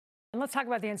let's talk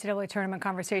about the NCAA tournament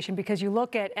conversation, because you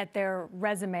look at their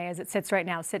resume as it sits right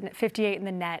now, sitting at 58 in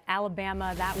the net.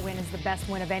 Alabama, that win is the best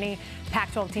win of any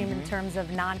Pac-12 team in terms of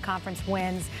non-conference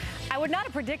wins. I would not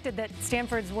have predicted that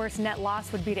Stanford's worst net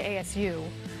loss would be to ASU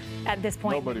at this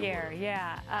point in the year.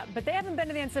 Yeah, but they haven't been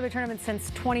to the NCAA tournament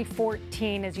since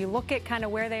 2014. As you look at kind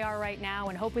of where they are right now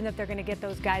and hoping that they're going to get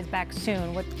those guys back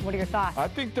soon, what are your thoughts? I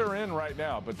think they're in right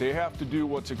now, but they have to do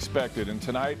what's expected. And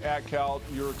tonight at Cal,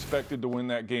 you're expected to win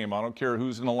that game. I don't care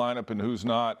who's in the lineup and who's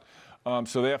not.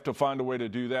 So they have to find a way to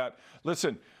do that.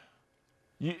 Listen,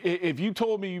 if you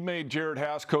told me you made Jerod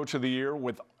Haase Coach of the Year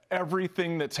with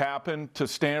everything that's happened to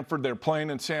Stanford, they're playing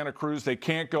in Santa Cruz, they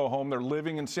can't go home, they're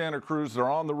living in Santa Cruz, they're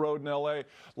on the road in LA,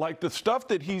 like the stuff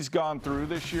that he's gone through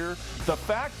this year, the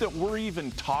fact that we're even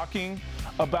talking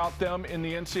about them in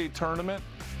the NCAA tournament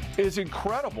is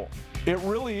incredible. It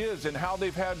really is, and how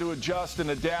they've had to adjust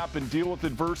and adapt and deal with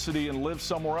adversity and live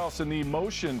somewhere else. And the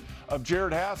emotion of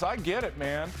Jerod Haase, I get it,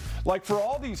 man. Like, for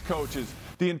all these coaches,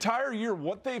 the entire year,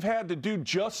 what they've had to do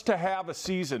just to have a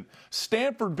season.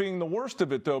 Stanford being the worst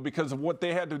of it, though, because of what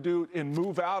they had to do and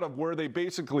move out of where they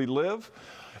basically live.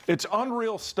 It's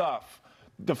unreal stuff.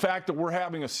 The fact that we're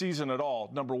having a season at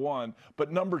all, number one.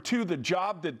 But number two, the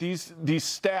job that these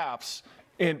staffs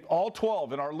in all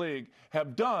 12 in our league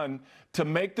have done to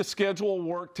make the schedule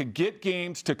work, to get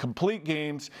games, to complete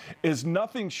games, is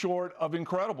nothing short of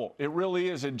incredible. It really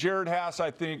is. And Jerod Haase,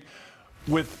 I think,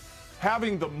 with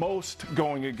having the most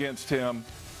going against him,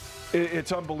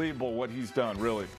 it's unbelievable what he's done, really.